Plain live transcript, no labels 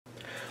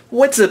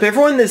What's up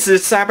everyone, this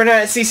is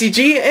Cyberknight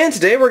CCG, and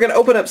today we're going to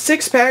open up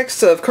 6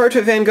 packs of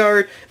Cardfight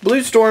Vanguard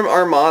Blue Storm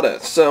Armada.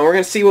 So we're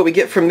going to see what we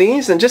get from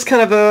these, and just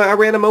kind of a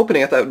random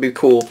opening I thought would be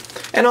cool.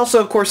 And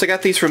also, of course, I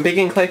got these from Big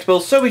N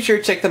Collectibles, so be sure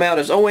to check them out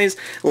as always,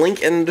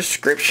 link in the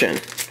description.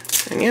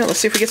 And yeah, let's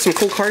see if we get some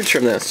cool cards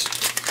from this.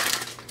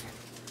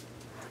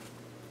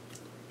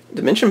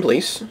 Dimension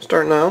Police,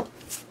 starting out.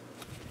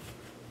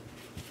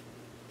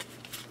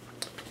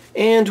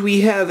 And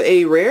we have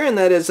a rare, and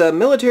that is a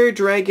Military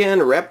Dragon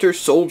Raptor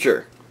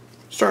Soldier.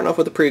 Starting off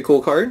with a pretty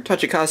cool card,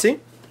 Tachikasi.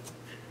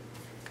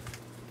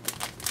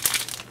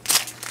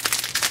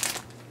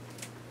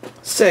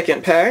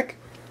 Second pack.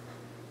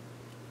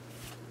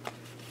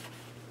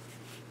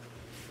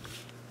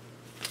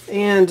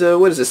 And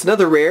what is this?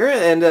 Another rare,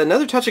 and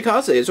another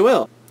Tachikasi as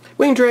well.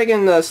 Winged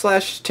Dragon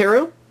slash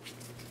Tarot.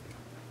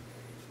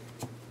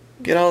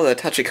 Get all the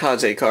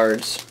Tachikasi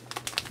cards.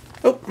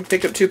 Oh,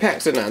 picked up 2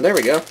 packs, didn't I? There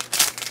we go.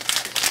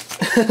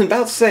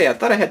 About to say, I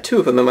thought I had 2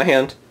 of them in my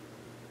hand.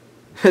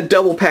 A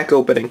double pack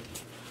opening.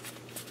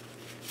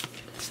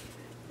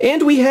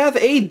 And we have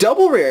a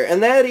double rare,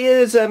 and that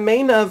is a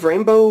main of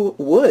Rainbow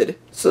Wood.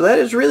 So that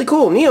is really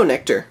cool. Neo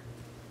Nectar.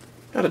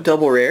 Got a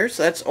double rare,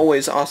 so that's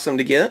always awesome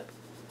to get.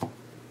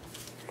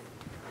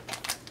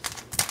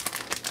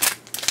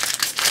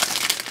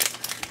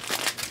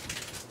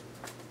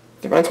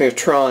 It reminds me of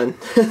Tron.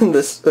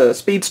 This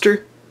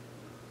Speedster.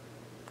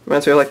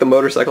 Reminds me of like the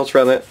motorcycles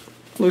from it.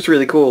 Looks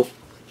really cool.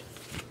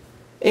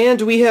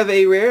 And we have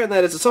a rare, and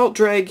that is Assault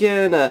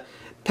Dragon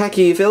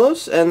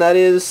Pachyphilos, and that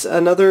is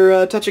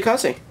another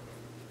Tachikasi.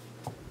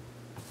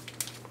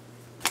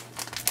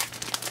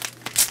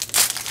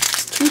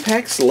 2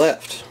 packs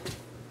left.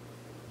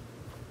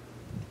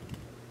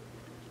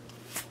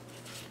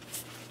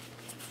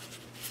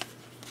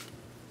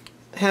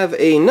 Have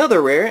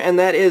another rare, and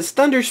that is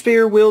Thunder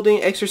Spear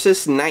Wielding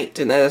Exorcist Knight,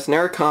 and that is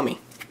Narukami.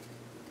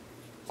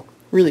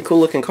 Really cool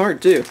looking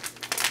card too.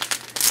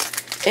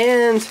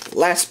 And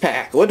last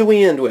pack. What do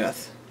we end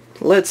with?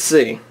 Let's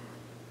see.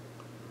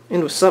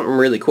 End with something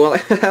really cool.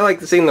 I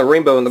like seeing the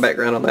rainbow in the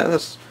background on that.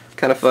 That's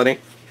kind of funny.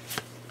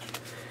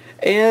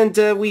 And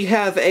we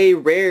have a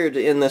rare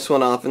to end this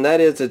one off, and that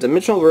is a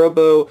Dimensional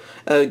Robo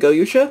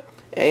Goyusha,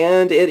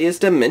 and it is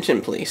Dimension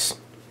Police.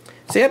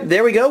 So yep,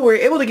 there we go. We're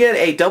able to get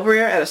a double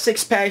rare out of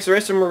 6 packs. The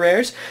rest of them are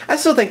rares. I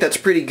still think that's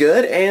pretty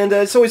good, and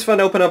it's always fun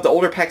to open up the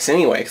older packs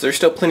anyway, because there's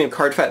still plenty of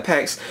Cardfight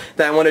packs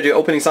that I want to do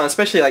openings on,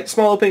 especially like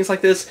small openings like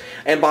this,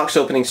 and box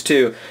openings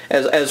too,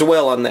 as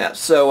well on that.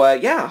 So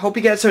yeah, hope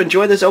you guys have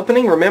enjoyed this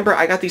opening. Remember,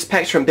 I got these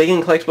packs from Big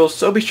N Collectibles,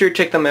 so be sure to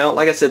check them out.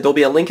 Like I said, there'll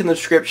be a link in the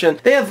description.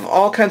 They have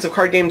all kinds of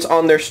card games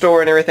on their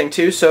store and everything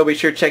too, so be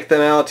sure to check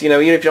them out. You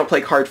know, even if you don't play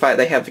Cardfight,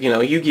 they have, you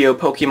know, Yu-Gi-Oh,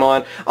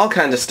 Pokemon, all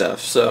kinds of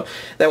stuff. So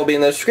that will be in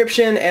the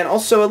description, and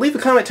also leave a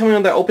comment. Tell me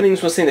what the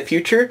openings we'll see in the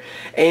future,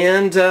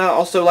 and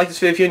also like this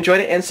video if you enjoyed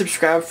it, and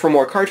subscribe for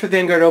more Cardfight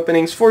Vanguard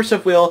openings, Force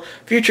of Will,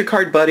 Future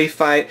Card Buddy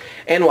Fight,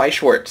 and White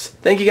Schwartz.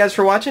 Thank you guys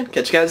for watching.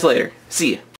 Catch you guys later. See ya.